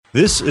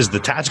This is the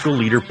Tactical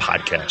Leader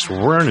Podcast, where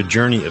we're on a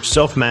journey of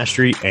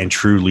self-mastery and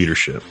true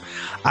leadership.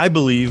 I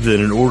believe that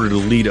in order to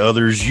lead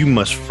others, you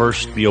must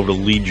first be able to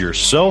lead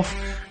yourself.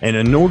 And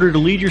in order to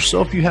lead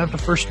yourself, you have to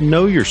first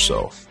know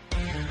yourself.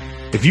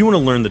 If you want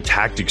to learn the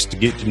tactics to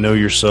get to know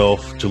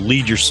yourself, to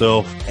lead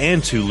yourself,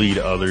 and to lead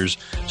others,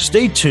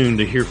 stay tuned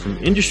to hear from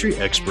industry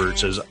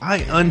experts as I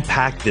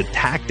unpack the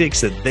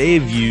tactics that they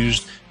have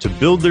used to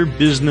build their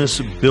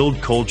business,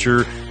 build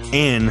culture,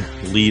 and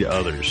lead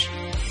others.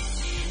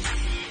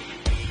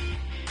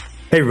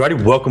 Hey everybody,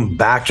 welcome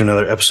back to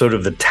another episode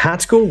of The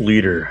Tactical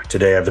Leader.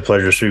 Today I have the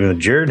pleasure of speaking with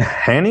Jared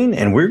Hanning,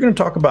 and we're going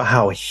to talk about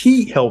how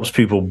he helps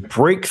people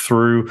break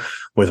through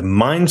with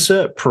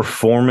mindset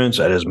performance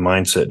at his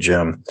Mindset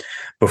Gym.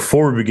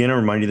 Before we begin, I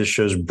remind you this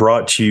show is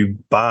brought to you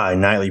by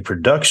Nightly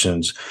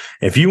Productions.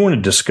 If you want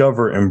to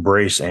discover,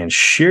 embrace, and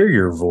share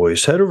your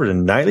voice, head over to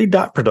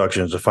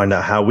nightly.productions to find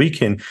out how we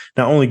can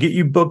not only get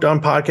you booked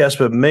on podcasts,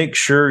 but make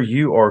sure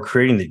you are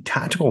creating the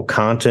tactical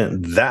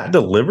content that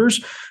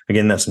delivers.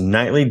 Again, that's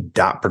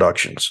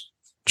nightly.productions.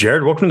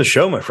 Jared, welcome to the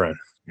show, my friend.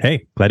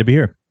 Hey, glad to be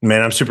here.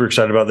 Man, I'm super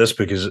excited about this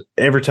because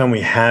every time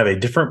we have a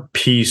different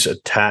piece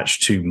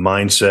attached to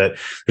mindset,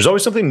 there's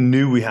always something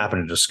new we happen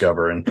to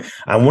discover. And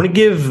I want to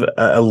give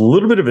a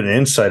little bit of an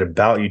insight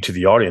about you to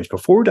the audience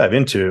before we dive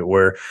into it,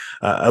 where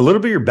a little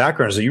bit of your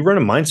background is that you run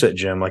a mindset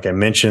gym, like I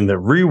mentioned, that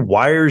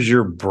rewires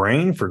your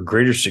brain for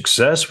greater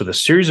success with a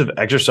series of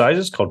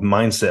exercises called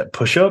mindset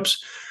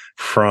push-ups.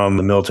 From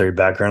the military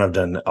background, I've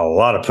done a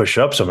lot of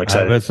push-ups. So I'm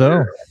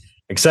excited.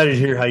 Excited to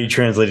hear how you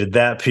translated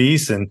that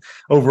piece. And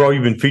overall,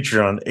 you've been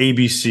featured on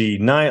ABC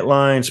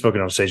Nightline,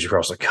 spoken on stage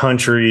across the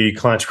country,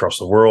 clients across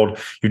the world.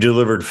 You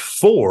delivered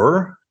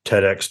 4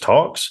 TEDx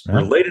talks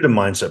related to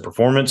mindset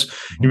performance.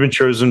 You've been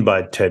chosen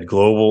by TED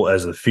Global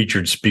as the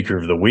featured speaker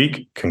of the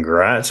week.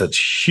 Congrats.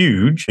 That's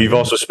huge. You've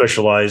also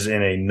specialized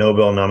in a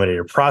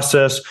Nobel-nominated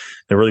process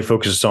that really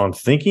focuses on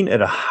thinking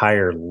at a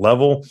higher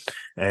level.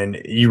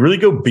 And you really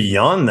go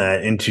beyond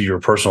that into your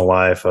personal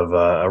life of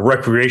a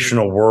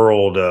recreational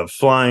world of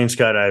flying,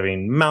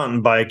 skydiving,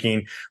 mountain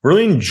biking,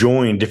 really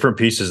enjoying different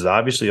pieces that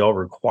obviously all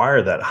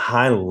require that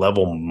high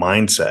level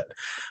mindset.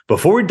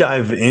 Before we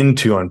dive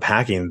into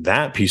unpacking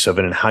that piece of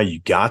it and how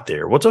you got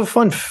there, what's a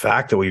fun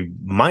fact that we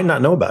might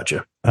not know about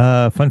you?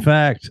 Fun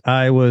fact,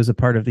 I was a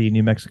part of the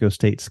New Mexico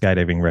State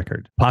skydiving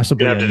record.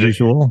 Possibly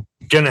unusual.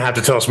 Gonna have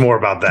to tell us more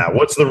about that.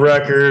 What's the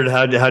record?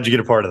 How'd you get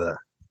a part of that?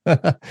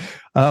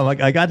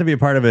 I got to be a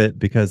part of it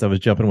because I was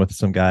jumping with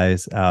some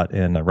guys out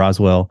in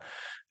Roswell,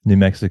 New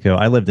Mexico.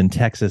 I lived in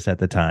Texas at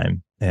the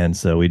time. And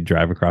so we'd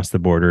drive across the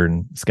border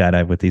and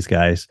skydive with these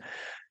guys.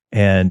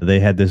 And they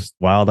had this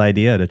wild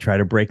idea to try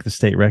to break the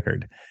state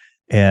record.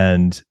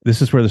 And this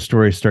is where the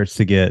story starts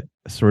to get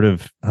sort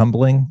of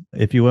humbling,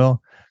 if you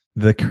will.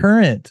 The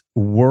current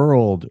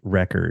world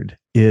record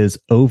is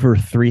over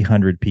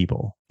 300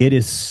 people. It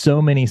is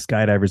so many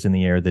skydivers in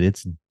the air that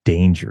it's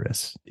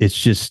dangerous. It's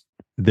just,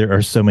 there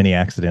are so many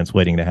accidents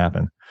waiting to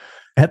happen.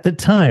 At the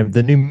time,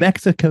 the New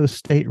Mexico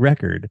state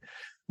record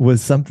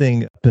was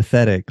something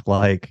pathetic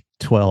like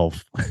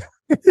 12.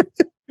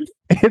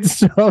 And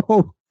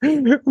so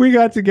we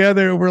got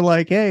together and we're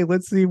like, hey,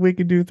 let's see if we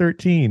can do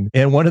 13.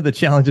 And one of the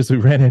challenges we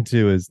ran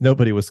into is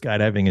nobody was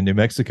skydiving in New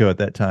Mexico at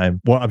that time.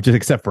 Well, just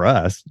except for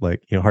us,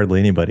 like, hardly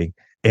anybody.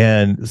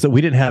 And so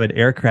we didn't have an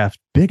aircraft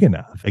big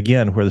enough.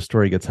 Again, where the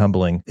story gets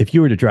humbling. If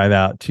you were to drive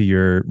out to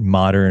your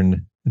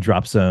modern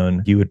drop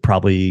zone, you would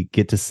probably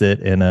get to sit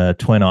in a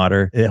Twin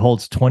Otter. It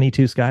holds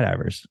 22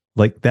 skydivers.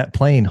 Like, that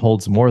plane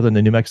holds more than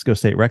the New Mexico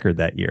state record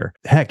that year.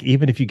 Heck,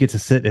 even if you get to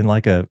sit in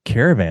like a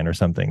Caravan or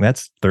something,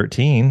 that's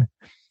 13.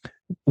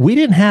 We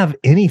didn't have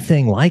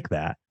anything like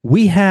that.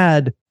 We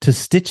had to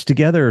stitch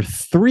together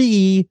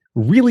 3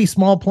 really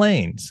small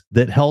planes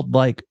that held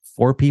like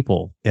 4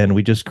 people, and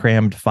we just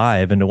crammed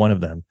 5 into one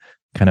of them.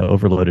 Kind of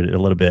overloaded it a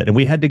little bit. And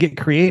we had to get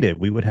creative.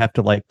 We would have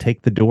to like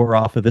take the door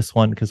off of this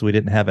one because we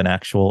didn't have an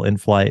actual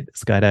in-flight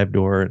skydive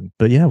door.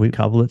 But yeah, we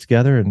cobbled it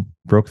together and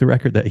broke the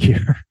record that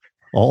year.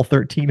 All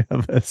 13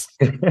 of us.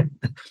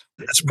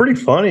 It's pretty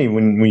funny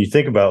when you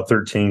think about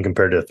 13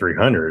 compared to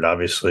 300.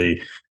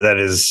 Obviously, that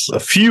is a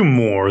few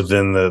more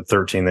than the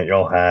 13 that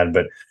y'all had.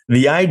 But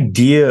the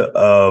idea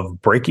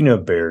of breaking a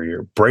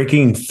barrier,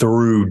 breaking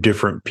through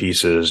different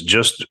pieces,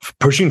 just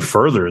pushing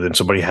further than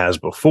somebody has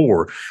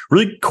before,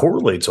 really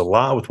correlates a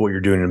lot with what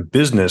you're doing in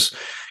business.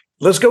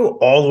 Let's go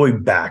all the way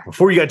back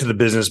before you got to the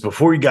business,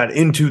 before you got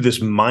into this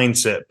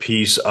mindset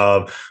piece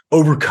of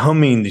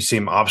overcoming the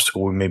same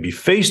obstacle we may be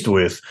faced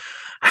with.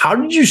 How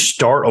did you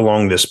start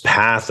along this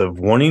path of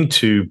wanting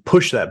to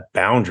push that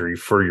boundary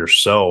for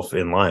yourself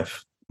in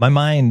life? My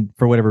mind,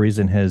 for whatever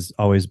reason, has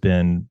always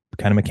been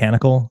kind of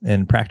mechanical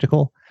and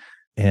practical.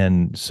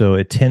 And so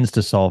it tends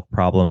to solve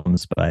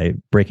problems by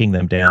breaking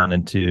them down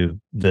into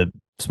the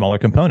smaller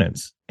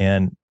components.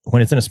 And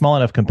when it's in a small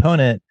enough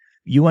component,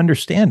 you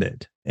understand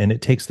it and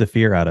it takes the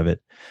fear out of it.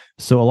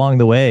 So along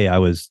the way, I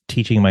was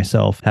teaching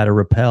myself how to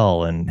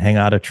rappel and hang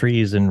out of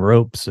trees and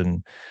ropes,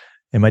 and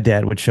my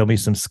dad would show me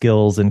some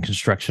skills in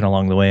construction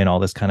along the way, and all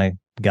this kind of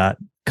got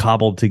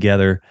cobbled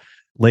together.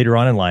 Later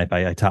on in life,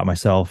 I taught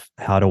myself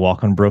how to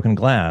walk on broken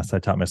glass. I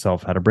taught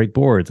myself how to break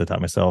boards. I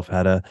taught myself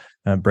how to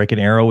break an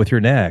arrow with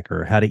your neck,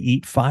 or how to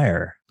eat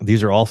fire.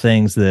 These are all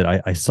things that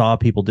I saw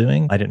people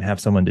doing. I didn't have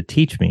someone to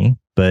teach me,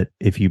 but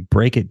if you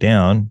break it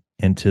down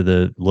into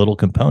the little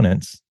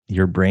components,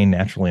 your brain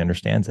naturally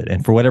understands it.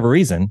 And for whatever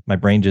reason, my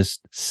brain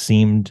just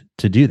seemed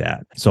to do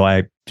that.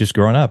 So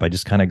growing up, I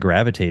just kind of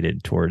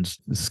gravitated towards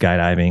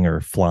skydiving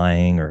or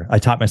flying, or I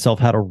taught myself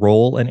how to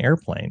roll an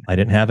airplane. I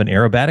didn't have an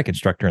aerobatic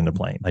instructor in the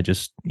plane. I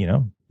just,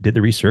 did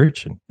the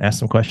research and asked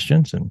some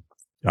questions, and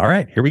all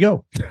right, here we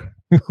go.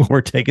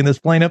 We're taking this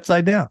plane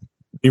upside down.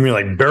 You mean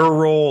like barrel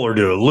roll, or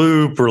do a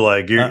loop, or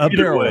like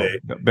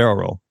barrel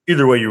roll?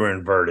 Either way, you were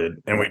inverted,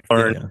 and we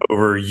learned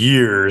over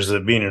years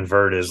that being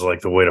inverted is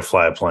like the way to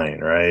fly a plane,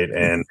 right?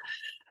 And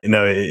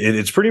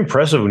it's pretty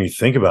impressive when you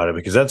think about it,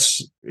 because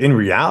that's in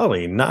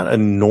reality not a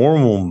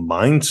normal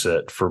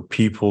mindset for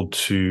people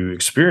to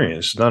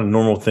experience. It's not a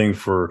normal thing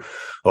for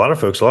a lot of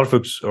folks. A lot of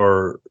folks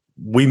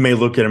we may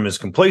look at them as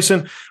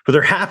complacent, but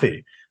they're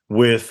happy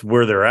with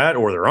where they're at,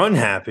 or they're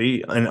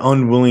unhappy and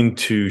unwilling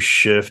to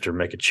shift or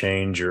make a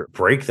change or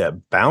break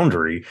that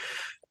boundary.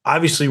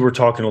 Obviously, we're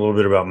talking a little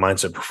bit about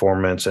mindset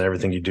performance and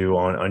everything you do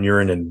on your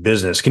end in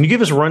business. Can you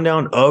give us a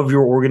rundown of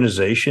your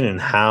organization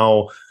and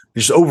how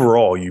just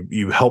overall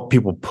you help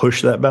people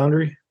push that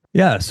boundary?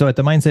 Yeah. So at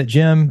the Mindset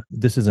Gym,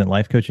 this isn't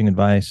life coaching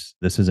advice.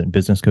 This isn't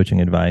business coaching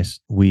advice.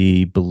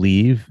 We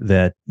believe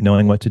that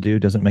knowing what to do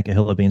doesn't make a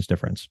hill of beans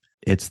difference.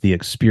 It's the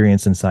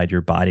experience inside your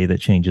body that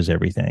changes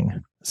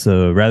everything.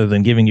 So rather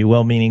than giving you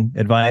well-meaning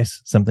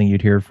advice, something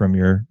you'd hear from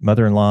your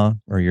mother-in-law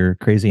or your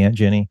crazy Aunt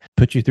Jenny,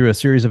 put you through a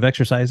series of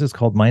exercises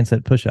called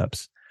mindset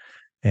push-ups.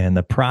 And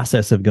the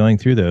process of going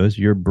through those,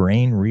 your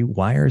brain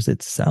rewires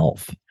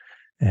itself.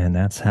 And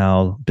that's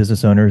how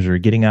business owners are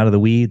getting out of the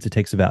weeds. It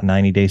takes about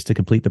 90 days to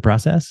complete the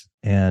process,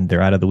 and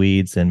they're out of the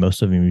weeds. And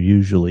most of them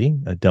usually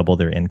double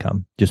their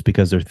income just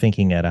because they're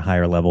thinking at a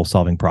higher level,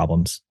 solving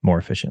problems more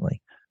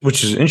efficiently.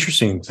 Which is an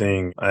interesting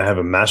thing. I have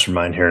a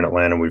mastermind here in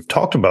Atlanta. We've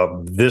talked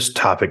about this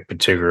topic,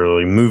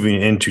 particularly moving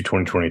into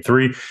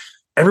 2023.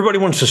 Everybody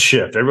wants to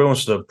shift. Everybody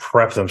wants to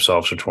prep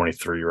themselves for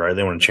 23, right?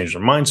 They want to change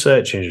their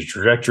mindset, change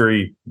their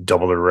trajectory,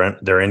 double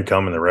their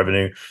income and their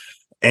revenue.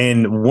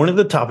 And one of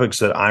the topics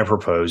that I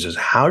propose is,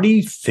 how do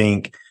you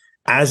think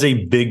as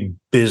a big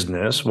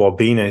business while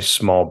being a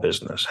small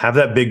business, have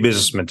that big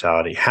business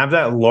mentality, have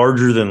that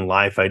larger than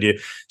life idea?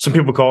 Some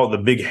people call it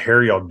the big,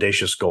 hairy,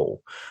 audacious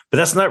goal, but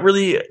that's not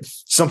really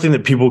something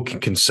that people can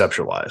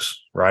conceptualize,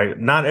 right?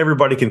 Not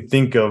everybody can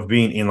think of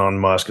being Elon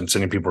Musk and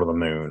sending people to the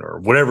moon,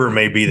 or whatever it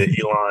may be that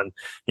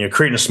Elon,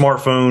 creating a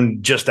smartphone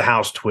just to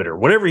house Twitter,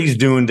 whatever he's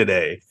doing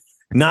today.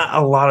 Not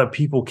a lot of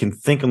people can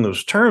think on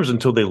those terms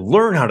until they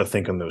learn how to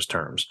think on those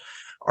terms.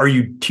 Are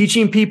you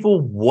teaching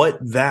people what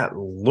that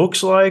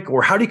looks like?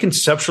 Or how do you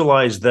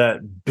conceptualize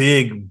that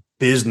big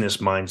business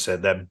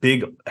mindset, that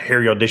big,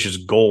 hairy, audacious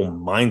goal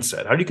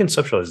mindset? How do you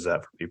conceptualize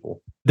that for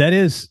people? That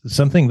is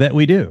something that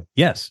we do.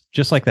 Yes,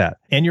 just like that.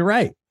 And you're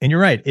right.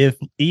 If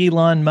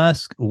Elon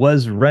Musk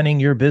was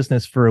running your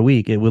business for a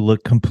week, it would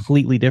look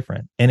completely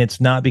different. And it's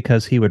not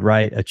because he would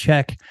write a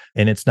check,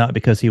 and it's not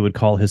because he would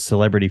call his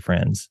celebrity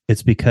friends.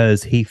 It's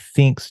because he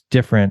thinks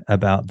different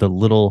about the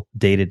little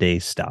day-to-day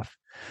stuff.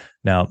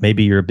 Now,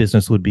 maybe your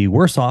business would be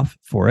worse off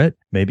for it.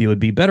 Maybe it would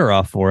be better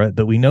off for it.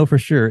 But we know for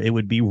sure it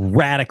would be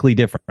radically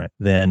different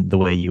than the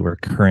way you are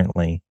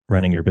currently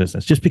running your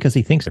business, just because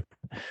he thinks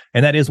different.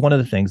 And that is one of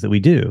the things that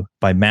we do.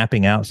 By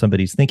mapping out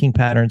somebody's thinking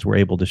patterns, we're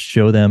able to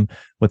show them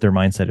what their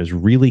mindset is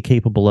really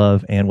capable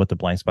of and what the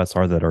blind spots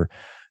are that are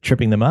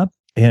tripping them up.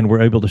 And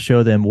we're able to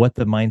show them what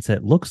the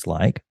mindset looks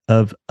like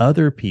of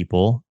other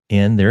people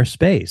in their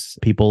space,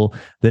 people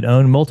that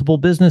own multiple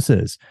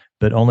businesses,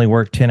 but only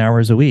work 10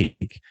 hours a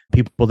week,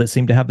 people that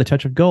seem to have the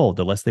touch of gold.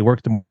 The less they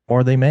work, the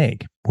more they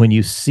make. When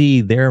you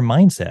see their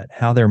mindset,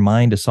 how their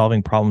mind is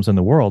solving problems in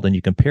the world, and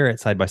you compare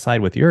it side by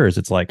side with yours,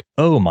 it's like,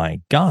 oh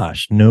my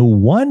gosh, no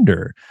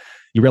wonder.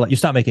 You realize, you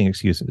stop making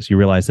excuses. You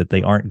realize that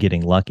they aren't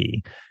getting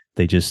lucky.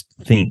 They just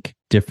think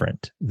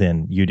different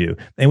than you do.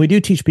 And we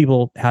do teach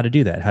people how to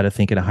do that, how to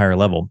think at a higher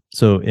level.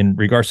 So in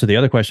regards to the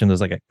other question,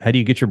 there's like, how do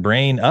you get your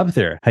brain up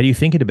there? How do you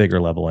think at a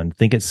bigger level and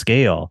think at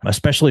scale,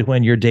 especially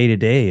when your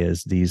day-to-day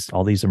is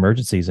all these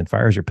emergencies and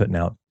fires you're putting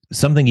out?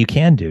 Something you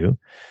can do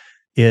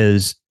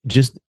is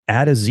just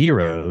add a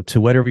zero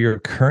to whatever you're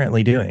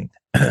currently doing.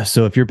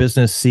 So if your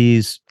business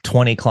sees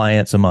 20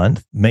 clients a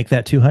month, make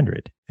that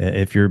 200.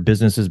 If your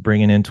business is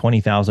bringing in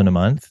 20,000 a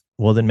month,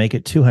 well, then make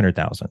it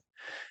 200,000.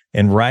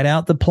 And write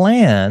out the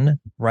plan,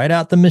 write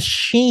out the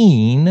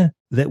machine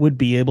that would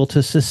be able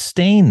to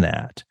sustain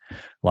that.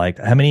 Like,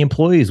 how many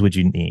employees would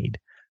you need?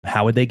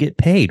 How would they get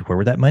paid? Where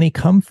would that money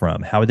come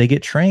from? How would they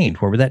get trained?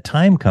 Where would that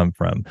time come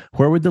from?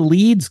 Where would the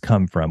leads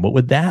come from? What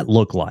would that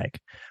look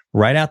like?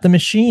 Write out the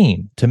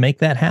machine to make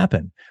that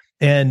happen.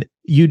 And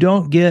you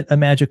don't get a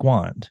magic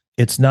wand.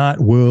 It's not,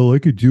 well, I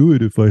could do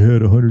it if I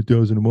had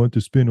 100,000 a month to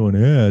spend on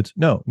ads.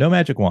 No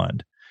magic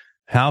wand.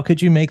 How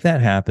could you make that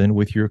happen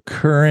with your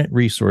current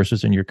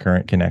resources and your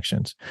current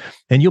connections?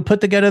 And you'll put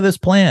together this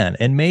plan.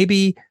 And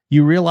maybe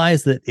you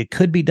realize that it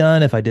could be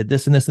done if I did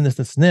this and this and this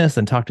and this and this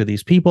and talk to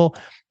these people.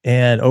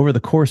 And over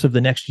the course of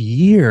the next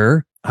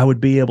year, I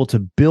would be able to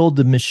build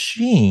the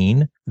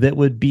machine that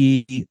would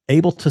be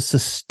able to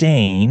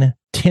sustain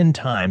 10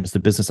 times the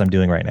business I'm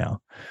doing right now.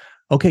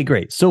 Okay,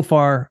 great. So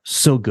far,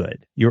 so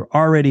good. You're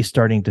already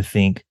starting to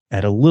think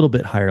at a little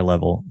bit higher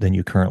level than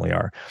you currently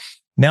are.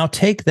 Now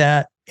take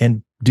that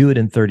and do it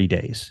in 30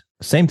 days.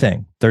 Same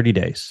thing, 30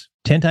 days,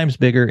 10 times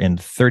bigger in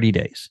 30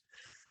 days.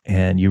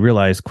 And you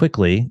realize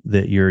quickly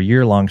that your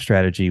year-long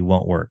strategy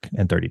won't work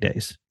in 30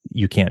 days.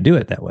 You can't do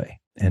it that way.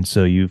 And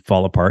so you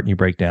fall apart and you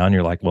break down.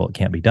 You're like, well, it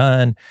can't be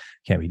done.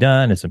 Can't be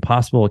done. It's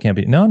impossible. It can't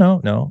be.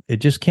 No. It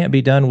just can't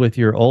be done with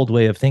your old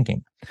way of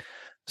thinking.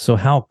 So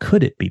how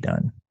could it be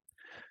done?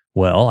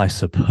 Well, I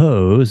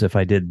suppose if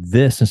I did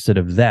this instead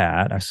of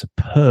that, I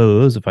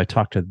suppose if I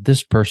talked to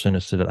this person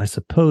instead of, I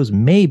suppose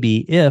maybe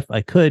if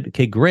I could,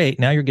 okay, great.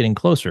 Now you're getting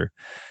closer.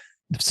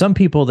 Some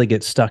people, they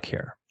get stuck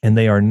here and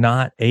they are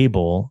not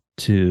able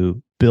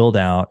to build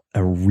out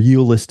a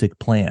realistic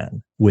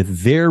plan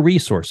with their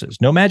resources.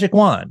 No magic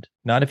wand.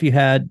 Not if you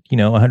had,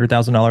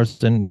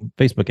 $100,000 in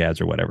Facebook ads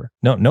or whatever.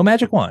 No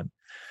magic wand.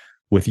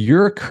 With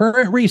your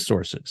current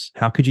resources,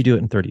 how could you do it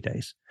in 30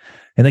 days?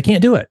 And they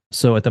can't do it.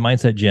 So at the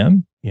Mindset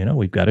Gym,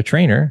 we've got a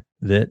trainer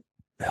that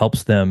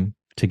helps them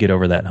to get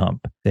over that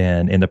hump.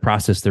 And in the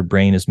process, their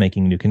brain is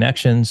making new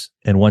connections.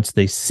 And once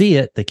they see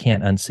it, they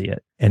can't unsee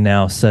it. And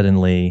now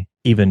suddenly,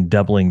 even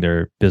doubling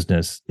their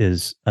business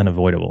is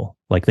unavoidable.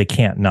 Like they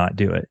can't not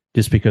do it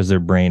just because their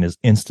brain is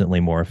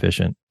instantly more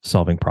efficient,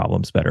 solving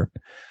problems better.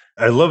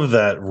 I love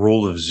that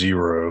rule of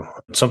zero.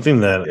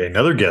 Something that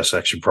another guest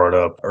actually brought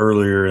up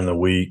earlier in the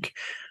week.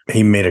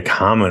 He made a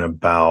comment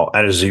about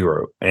at a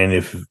zero. And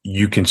if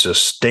you can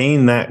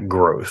sustain that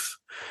growth,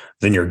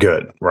 then you're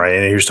good, right?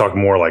 And he was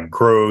talking more like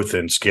growth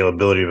and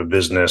scalability of a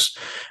business.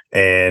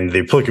 And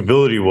the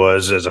applicability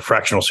was, as a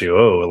fractional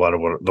COO, a lot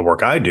of what the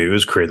work I do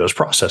is create those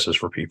processes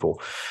for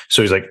people.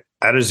 So he's like,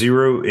 at a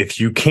zero, if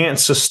you can't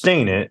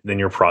sustain it, then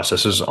your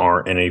processes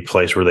aren't in a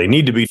place where they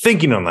need to be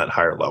thinking on that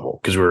higher level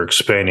because we're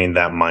expanding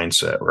that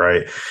mindset,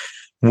 right?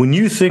 When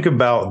you think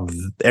about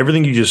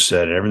everything you just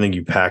said and everything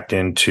you packed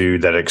into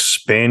that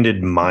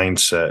expanded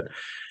mindset,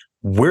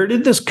 where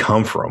did this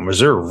come from? Was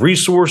there a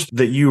resource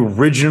that you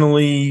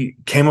originally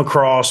came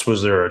across?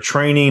 Was there a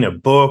training, a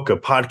book, a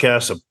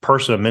podcast, a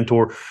person, a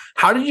mentor?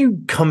 How did you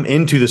come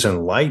into this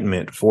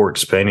enlightenment for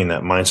expanding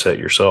that mindset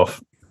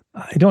yourself?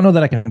 I don't know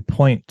that I can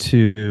point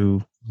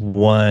to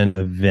one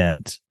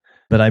event,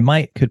 but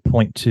I could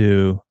point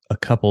to a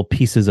couple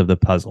pieces of the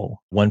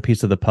puzzle. One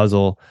piece of the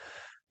puzzle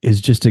is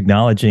just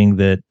acknowledging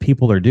that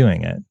people are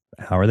doing it.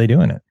 How are they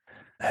doing it?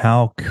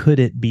 How could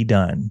it be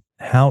done?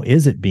 How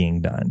is it being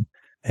done?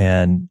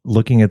 And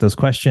looking at those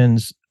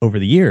questions over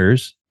the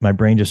years, my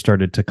brain just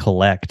started to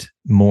collect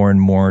more and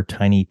more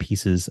tiny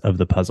pieces of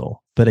the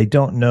puzzle. But I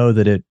don't know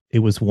that it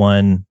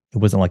wasn't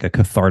like a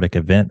cathartic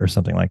event or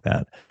something like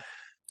that.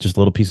 Just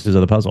little pieces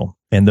of the puzzle.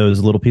 And those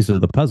little pieces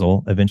of the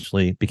puzzle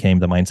eventually became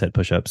the mindset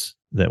push-ups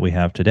that we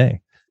have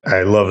today.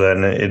 I love that.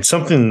 And it's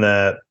something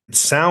that it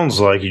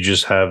sounds like you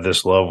just have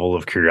this level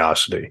of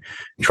curiosity.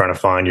 You're trying to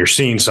find, you're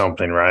seeing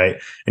something,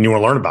 right? And you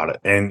want to learn about it.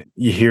 And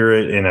you hear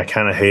it, and I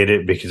kind of hate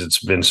it because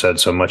it's been said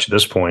so much at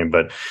this point,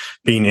 but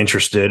being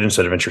interested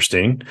instead of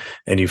interesting,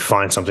 and you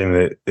find something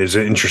that is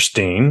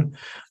interesting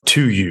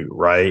to you,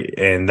 right?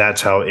 And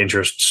that's how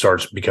interest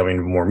starts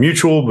becoming more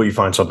mutual, but you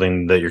find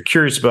something that you're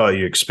curious about,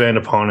 you expand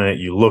upon it,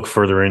 you look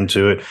further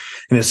into it.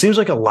 And it seems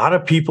like a lot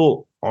of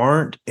people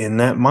aren't in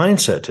that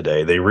mindset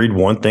today. They read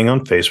one thing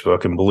on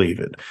Facebook and believe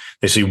it.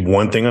 They see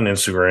one thing on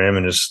Instagram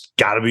and it's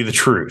got to be the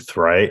truth,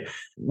 right?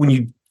 When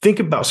you think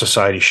about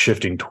society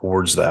shifting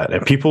towards that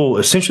and people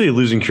essentially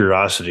losing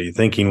curiosity,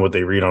 thinking what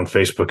they read on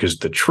Facebook is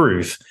the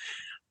truth,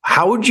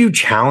 how would you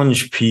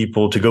challenge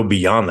people to go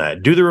beyond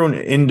that, do their own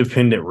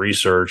independent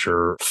research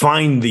or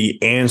find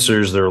the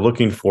answers they're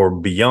looking for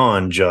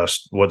beyond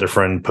just what their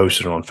friend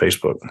posted on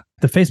Facebook?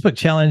 The Facebook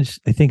challenge,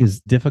 I think, is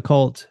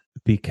difficult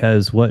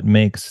because what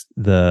makes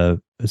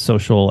the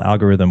social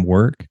algorithm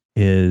work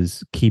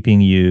is keeping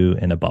you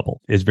in a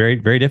bubble. It's very,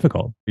 very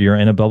difficult. You're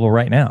in a bubble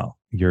right now.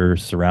 You're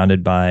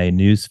surrounded by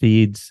news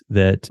feeds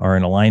that are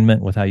in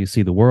alignment with how you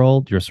see the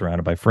world. You're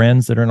surrounded by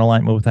friends that are in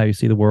alignment with how you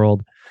see the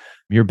world.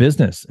 Your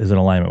business is in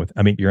alignment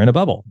with, you're in a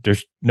bubble.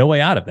 There's no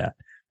way out of that.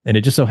 And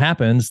it just so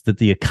happens that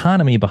the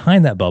economy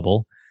behind that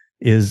bubble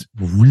is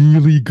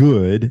really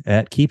good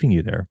at keeping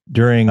you there.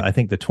 During, I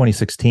think, the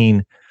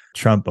 2016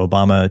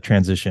 Trump-Obama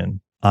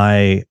transition,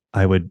 I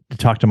would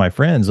talk to my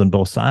friends on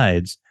both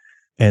sides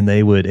and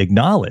they would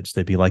acknowledge,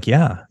 they'd be like,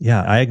 yeah,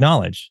 I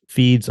acknowledge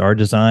feeds are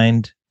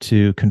designed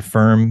to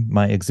confirm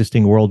my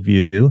existing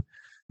worldview.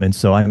 And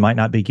so I might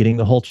not be getting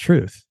the whole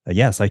truth.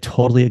 Yes, I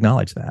totally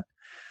acknowledge that.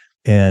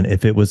 And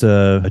if it was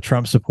a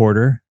Trump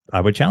supporter, I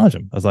would challenge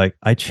him. I was like,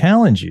 I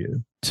challenge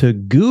you to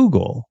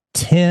Google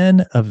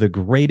 10 of the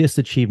greatest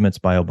achievements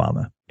by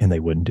Obama. And they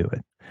wouldn't do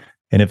it.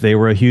 And if they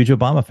were a huge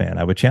Obama fan,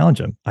 I would challenge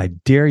them. I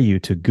dare you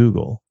to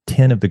Google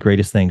 10 of the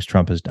greatest things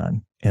Trump has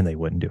done, and they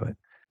wouldn't do it.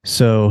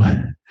 So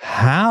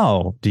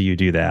how do you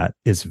do that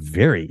is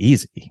very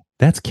easy.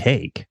 That's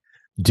cake.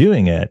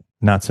 Doing it,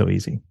 not so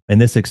easy.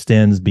 And this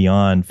extends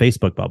beyond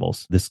Facebook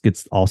bubbles. This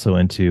gets also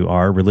into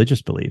our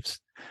religious beliefs,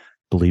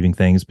 believing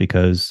things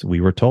because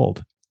we were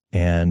told.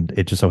 And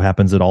it just so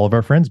happens that all of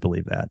our friends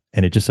believe that.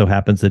 And it just so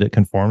happens that it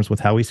conforms with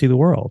how we see the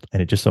world.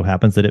 And it just so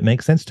happens that it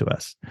makes sense to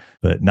us.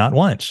 But not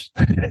once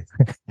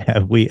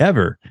have we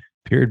ever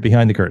peered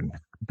behind the curtain.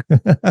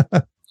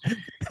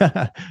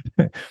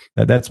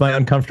 That's my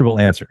uncomfortable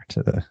answer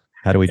to the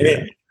how do we do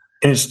it.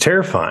 And it's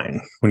terrifying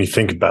when you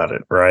think about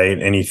it,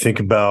 right? And you think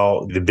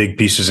about the big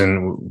pieces,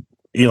 and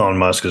Elon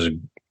Musk is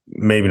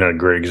maybe not a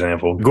great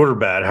example, good or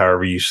bad,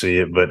 however you see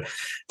it, but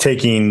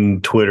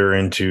taking Twitter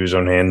into his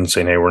own hand and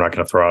saying, hey, we're not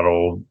going to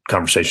throttle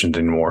conversations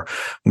anymore,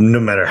 no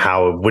matter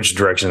which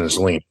direction it's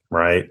leaning,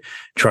 right?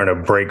 Trying to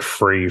break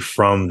free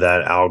from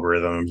that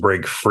algorithm and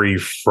break free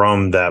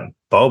from that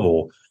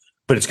bubble.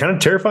 But it's kind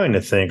of terrifying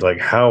to think like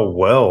how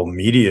well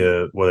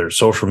media, whether it's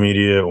social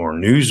media or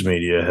news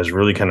media, has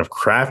really kind of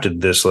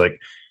crafted this, like,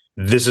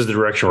 this is the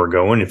direction we're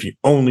going. If you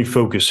only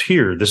focus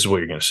here, this is what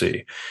you're going to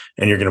see.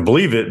 And you're going to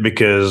believe it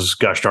because,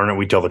 gosh darn it,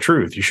 we tell the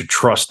truth. You should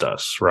trust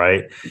us,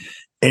 right?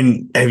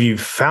 And have you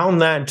found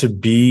that to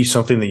be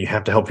something that you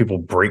have to help people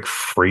break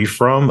free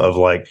from, of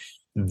like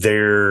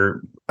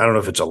their, I don't know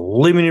if it's a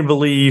limited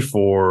belief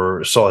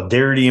or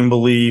solidarity in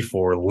belief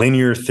or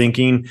linear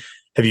thinking.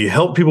 Have you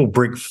helped people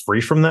break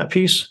free from that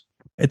piece?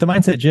 At the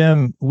Mindset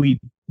Gym, we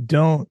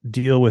don't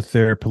deal with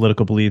their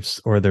political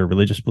beliefs or their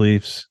religious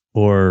beliefs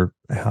or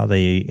how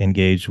they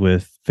engage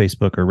with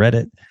Facebook or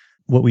Reddit.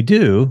 What we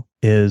do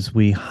is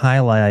we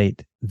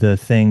highlight the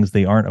things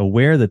they aren't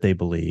aware that they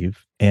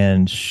believe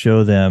and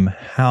show them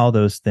how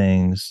those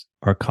things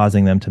are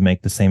causing them to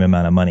make the same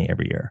amount of money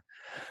every year.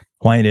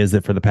 Why it is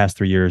that for the past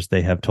 3 years,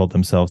 they have told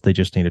themselves they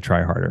just need to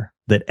try harder.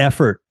 That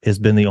effort has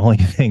been the only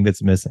thing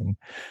that's missing.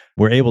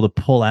 We're able to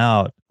pull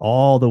out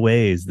all the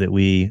ways that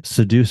we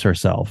seduce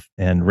ourselves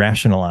and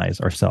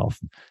rationalize ourselves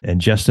and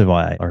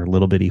justify our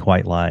little bitty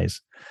white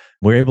lies.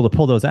 We're able to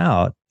pull those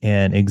out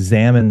and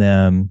examine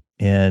them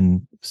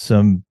in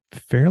some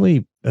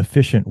fairly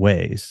efficient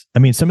ways. I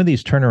mean, some of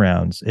these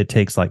turnarounds, it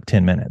takes like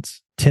 10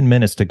 minutes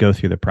to go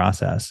through the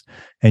process,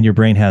 and your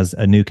brain has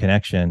a new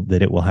connection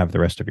that it will have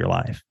the rest of your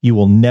life. You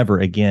will never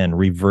again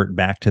revert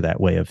back to that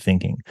way of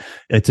thinking.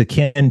 It's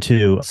akin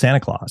to Santa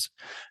Claus.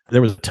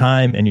 There was a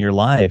time in your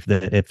life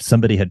that if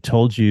somebody had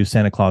told you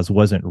Santa Claus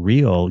wasn't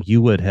real,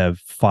 you would have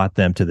fought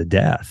them to the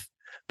death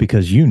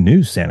because you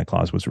knew Santa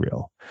Claus was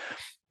real.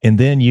 And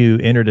then you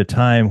entered a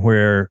time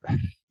where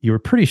you were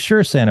pretty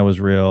sure Santa was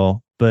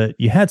real, but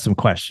you had some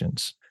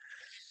questions.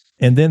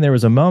 And then there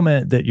was a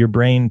moment that your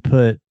brain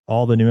put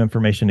all the new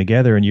information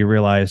together and you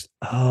realized,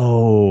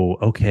 oh,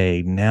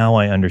 okay, now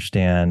I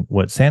understand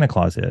what Santa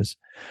Claus is.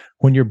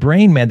 When your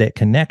brain made that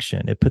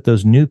connection, it put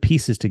those new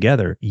pieces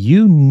together.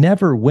 You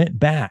never went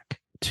back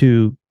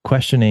to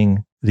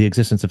questioning the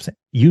existence of Santa.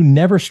 You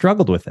never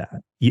struggled with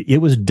that.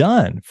 It was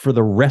done for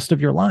the rest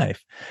of your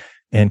life.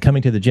 And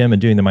coming to the gym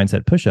and doing the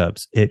mindset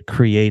push-ups, it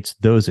creates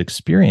those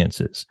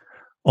experiences.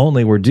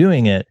 Only we're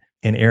doing it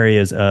in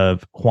areas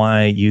of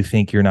why you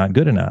think you're not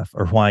good enough,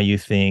 or why you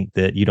think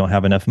that you don't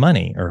have enough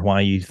money, or why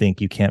you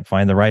think you can't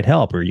find the right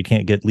help, or you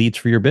can't get leads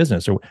for your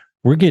business. Or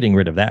we're getting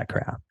rid of that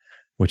crap,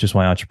 which is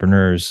why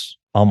entrepreneurs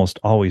almost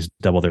always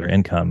double their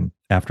income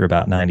after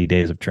about 90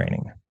 days of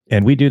training.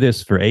 And we do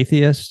this for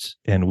atheists,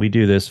 and we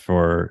do this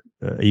for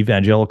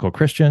evangelical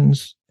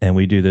Christians, and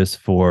we do this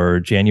for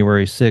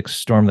January 6th,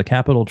 Storm the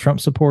Capitol Trump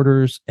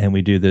supporters, and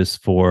we do this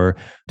for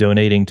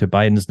donating to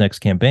Biden's next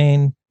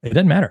campaign. It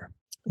doesn't matter.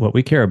 What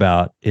we care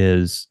about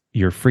is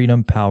your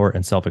freedom, power,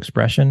 and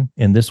self-expression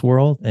in this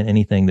world, and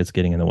anything that's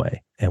getting in the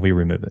way, and we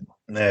remove it.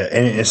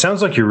 And it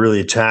sounds like you're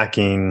really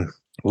attacking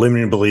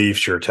limiting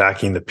beliefs. You're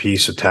attacking the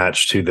piece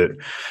attached to that.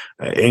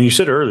 And you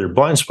said earlier,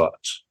 blind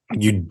spots.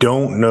 You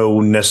don't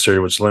know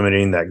necessarily what's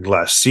limiting, that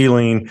glass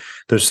ceiling,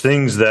 those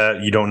things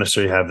that you don't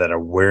necessarily have that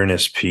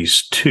awareness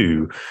piece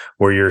to,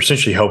 where you're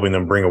essentially helping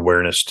them bring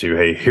awareness to,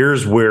 hey,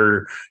 here's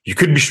where you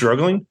could be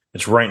struggling.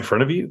 It's right in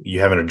front of you.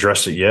 You haven't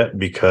addressed it yet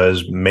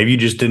because maybe you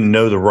just didn't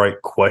know the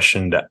right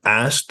question to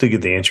ask to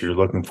get the answer you're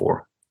looking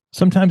for.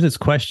 Sometimes it's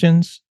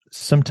questions.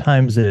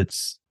 Sometimes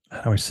it's,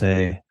 how do I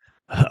say,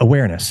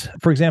 awareness.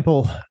 For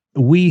example,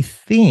 we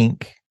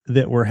think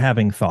that we're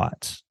having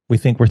thoughts. We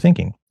think we're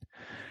thinking.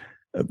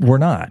 We're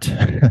not.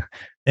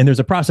 And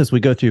there's a process we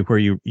go through where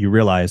you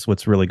realize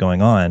what's really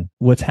going on.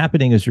 What's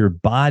happening is your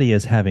body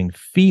is having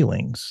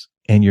feelings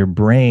and your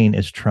brain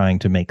is trying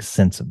to make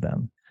sense of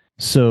them.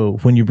 So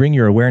when you bring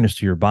your awareness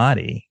to your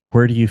body,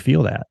 where do you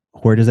feel that?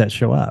 Where does that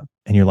show up?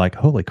 And you're like,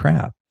 holy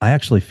crap, I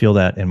actually feel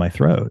that in my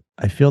throat.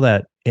 I feel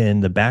that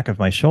in the back of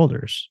my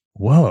shoulders.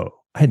 Whoa,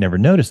 I had never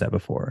noticed that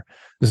before.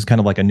 This is kind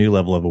of like a new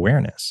level of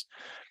awareness.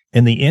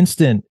 In the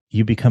instant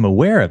you become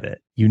aware of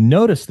it, you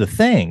notice the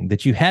thing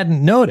that you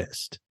hadn't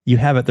noticed. You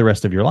have it the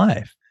rest of your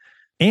life.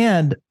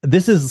 And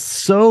this is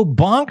so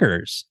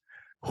bonkers.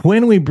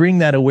 When we bring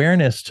that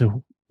awareness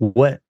to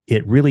what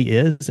it really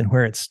is and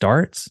where it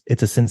starts,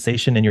 it's a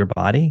sensation in your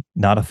body,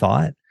 not a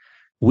thought.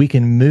 We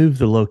can move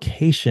the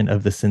location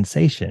of the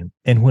sensation.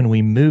 And when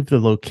we move the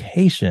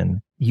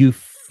location, you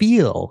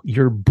feel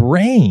your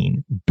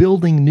brain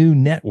building new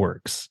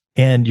networks.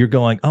 And you're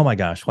going, oh my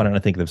gosh, why didn't I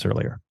think of this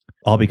earlier?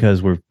 All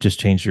because we've just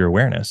changed your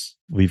awareness.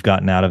 We've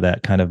gotten out of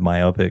that kind of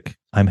myopic,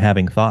 I'm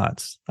having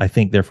thoughts. I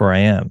think, therefore I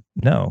am.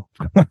 No,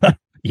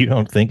 you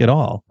don't think at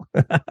all.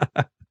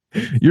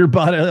 Your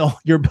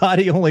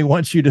body only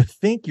wants you to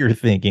think you're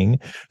thinking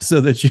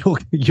so that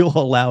you'll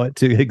allow it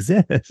to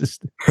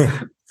exist.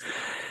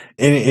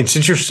 And it's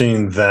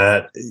interesting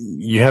that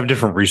you have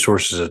different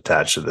resources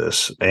attached to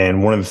this.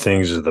 And one of the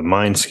things is the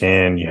mind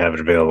scan. You have it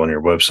available on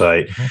your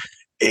website. Mm-hmm.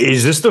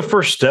 Is this the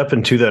first step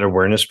into that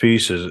awareness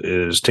piece?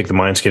 Is take the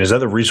mind scan? Is that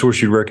the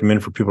resource you'd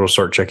recommend for people to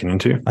start checking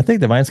into? I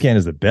think the mind scan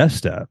is the best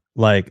step.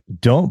 Like,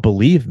 don't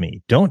believe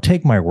me. Don't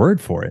take my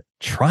word for it.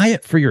 Try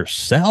it for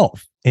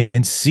yourself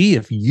and see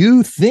if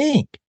you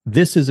think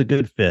this is a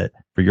good fit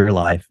for your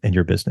life and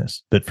your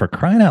business. But for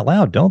crying out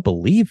loud, don't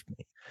believe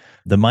me.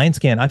 The mind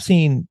scan, I've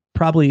seen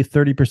probably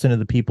 30% of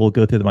the people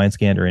go through the mind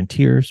scan are in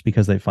tears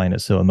because they find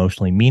it so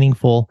emotionally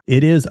meaningful.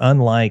 It is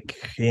unlike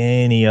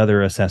any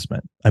other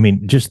assessment. I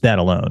mean, just that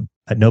alone.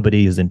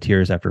 Nobody is in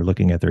tears after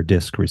looking at their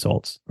DISC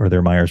results or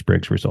their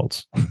Myers-Briggs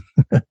results.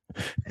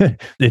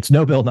 It's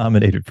Nobel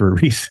nominated for a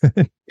reason.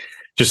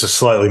 Just a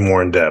slightly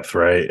more in depth,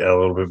 right? A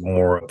little bit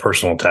more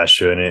personal attached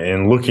to it.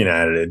 And looking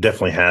at it, it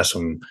definitely has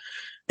some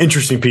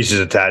interesting pieces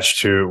attached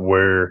to it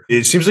where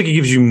it seems like it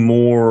gives you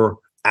more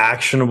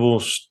actionable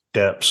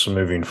steps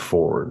moving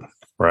forward,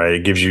 right?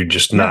 It gives you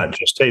just not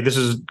just, hey, this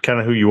is kind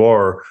of who you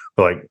are,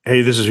 but like,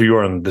 hey, this is who you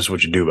are and this is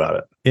what you do about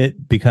it.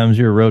 It becomes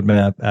your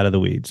roadmap out of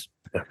the weeds.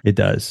 Yeah. It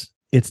does.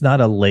 It's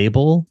not a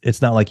label.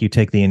 It's not like you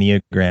take the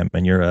Enneagram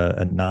and you're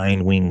a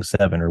 9 wing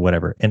 7 or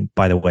whatever. And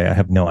by the way, I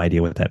have no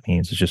idea what that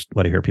means. It's just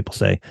what I hear people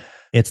say.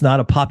 It's not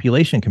a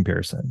population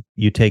comparison.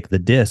 You take the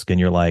DISC and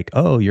you're like,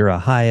 oh, you're a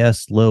high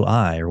S, low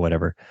I or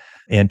whatever.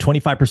 And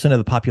 25% of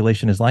the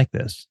population is like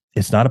this.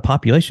 It's not a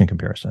population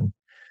comparison.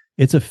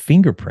 It's a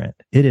fingerprint.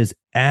 It is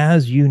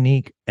as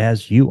unique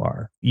as you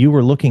are. You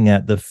were looking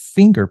at the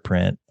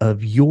fingerprint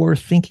of your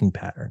thinking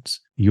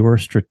patterns, your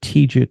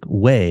strategic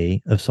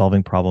way of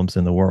solving problems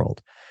in the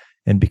world.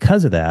 And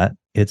because of that,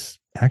 it's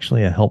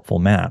actually a helpful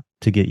map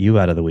to get you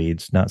out of the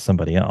weeds, not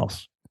somebody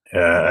else.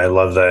 Yeah, I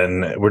love that.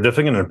 And we're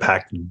definitely going to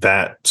unpack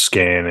that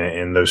scan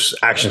and those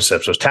action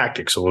steps, those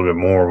tactics a little bit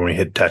more when we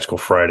hit Tactical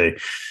Friday.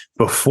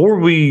 Before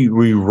we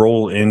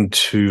roll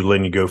into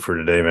letting you go for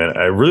today, man,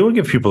 I really want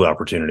to give people the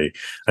opportunity.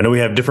 I know we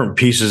have different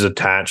pieces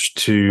attached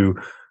to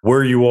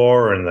where you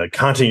are and the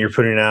content you're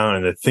putting out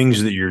and the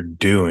things that you're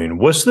doing.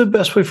 What's the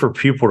best way for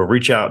people to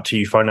reach out to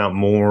you, find out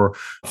more,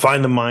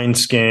 find the mind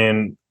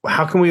scan?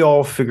 How can we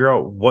all figure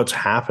out what's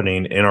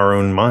happening in our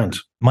own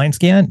minds? Mind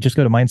scan, just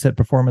go to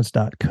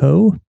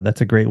mindsetperformance.co.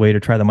 That's a great way to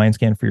try the mind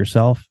scan for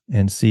yourself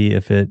and see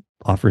if it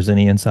offers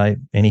any insight,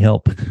 any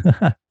help.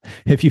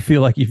 If you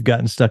feel like you've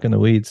gotten stuck in the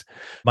weeds,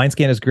 mind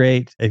scan is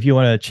great. If you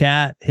want to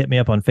chat, hit me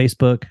up on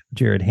Facebook,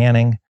 Jared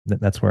Hanning.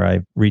 That's where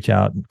I reach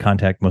out and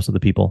contact most of the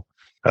people.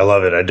 I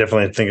love it. I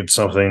definitely think it's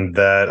something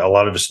that a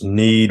lot of us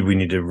need. We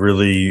need to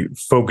really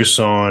focus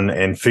on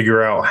and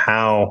figure out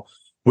how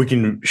we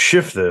can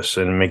shift this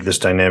and make this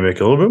dynamic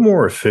a little bit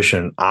more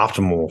efficient,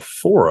 optimal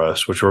for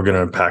us, which we're going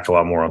to unpack a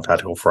lot more on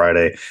Tactical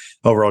Friday.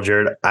 Overall,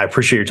 Jared, I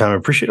appreciate your time. I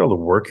appreciate all the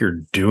work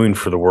you're doing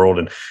for the world.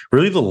 And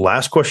really the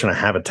last question I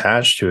have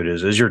attached to it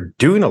is you're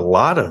doing a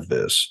lot of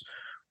this.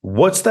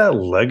 What's that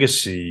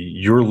legacy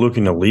you're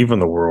looking to leave in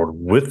the world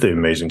with the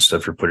amazing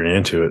stuff you're putting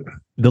into it?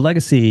 The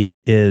legacy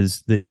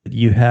is that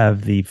you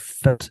have the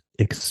felt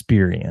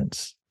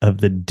experience of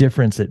the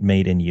difference it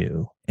made in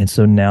you. And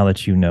so now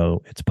that you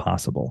know it's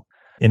possible.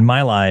 In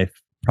my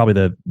life, probably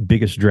the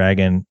biggest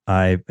dragon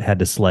I had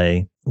to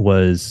slay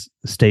was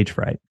stage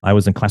fright. I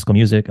was in classical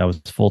music. I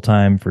was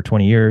full-time for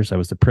 20 years. I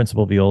was the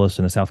principal violist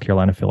in the South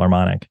Carolina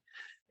Philharmonic.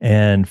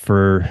 And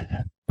for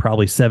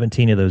probably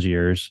 17 of those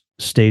years,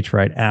 stage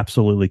fright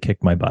absolutely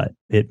kicked my butt.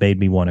 It made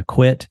me want to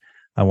quit.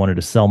 I wanted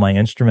to sell my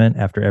instrument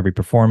after every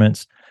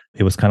performance.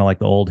 It was kind of like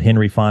the old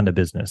Henry Fonda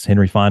business.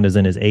 Henry Fonda's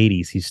in his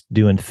 80s. He's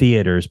doing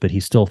theaters, but he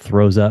still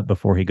throws up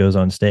before he goes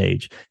on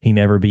stage. He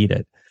never beat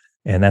it.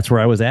 And that's where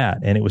I was at.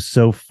 And it was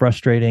so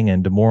frustrating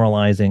and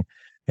demoralizing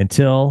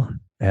until,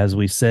 as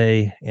we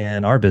say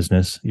in our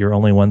business, you're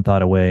only one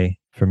thought away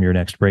from your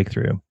next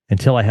breakthrough.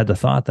 Until I had the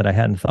thought that I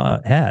hadn't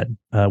had,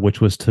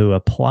 which was to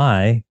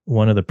apply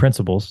one of the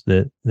principles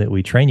that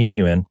we train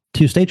you in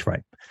to stage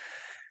fright.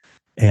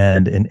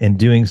 And in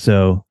doing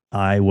so,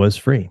 I was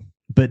free.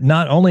 But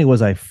not only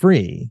was I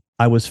free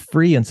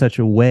in such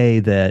a way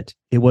that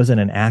it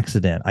wasn't an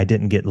accident. I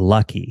didn't get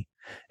lucky.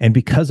 And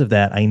because of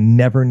that, I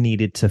never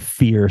needed to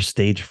fear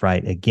stage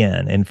fright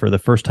again. And for the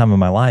first time in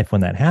my life,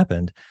 when that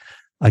happened,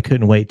 I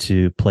couldn't wait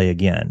to play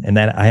again. And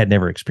that I had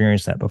never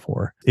experienced that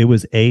before. It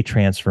was a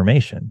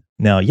transformation.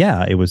 Now,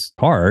 yeah, it was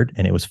hard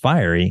and it was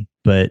fiery,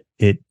 but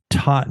it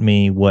taught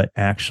me what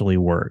actually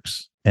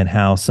works. and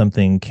how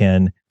something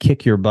can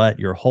kick your butt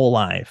your whole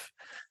life,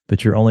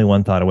 but you're only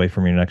one thought away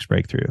from your next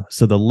breakthrough.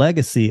 So the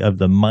legacy of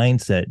the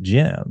Mindset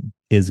Gym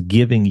is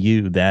giving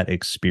you that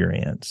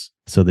experience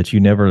so that you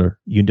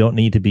don't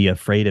need to be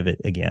afraid of it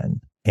again.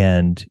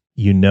 And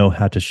you know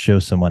how to show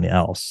someone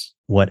else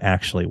what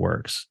actually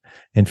works.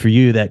 And for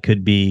you, that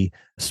could be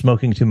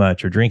smoking too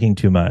much or drinking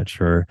too much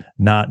or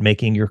not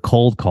making your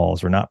cold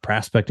calls or not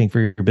prospecting for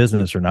your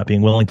business or not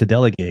being willing to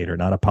delegate or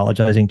not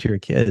apologizing to your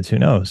kids. Who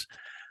knows?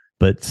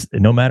 But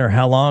no matter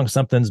how long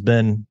something's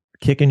been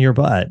kicking your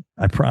butt,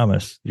 I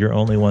promise you're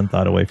only one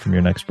thought away from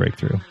your next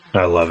breakthrough.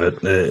 I love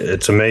it.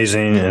 It's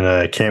amazing. And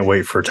I can't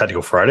wait for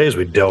Tactical Friday as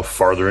we delve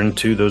farther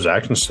into those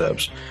action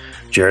steps.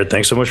 Jared,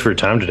 thanks so much for your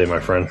time today, my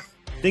friend.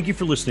 Thank you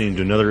for listening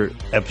to another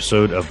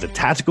episode of the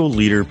Tactical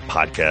Leader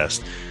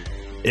Podcast.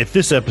 If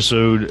this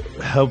episode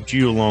helped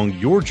you along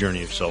your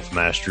journey of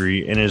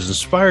self-mastery and has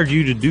inspired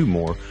you to do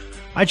more,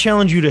 I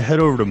challenge you to head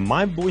over to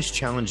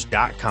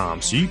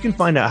myvoicechallenge.com so you can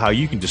find out how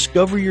you can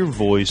discover your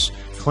voice,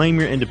 claim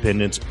your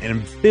independence,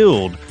 and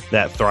build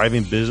that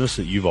thriving business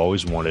that you've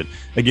always wanted.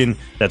 Again,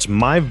 that's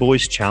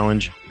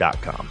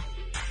myvoicechallenge.com.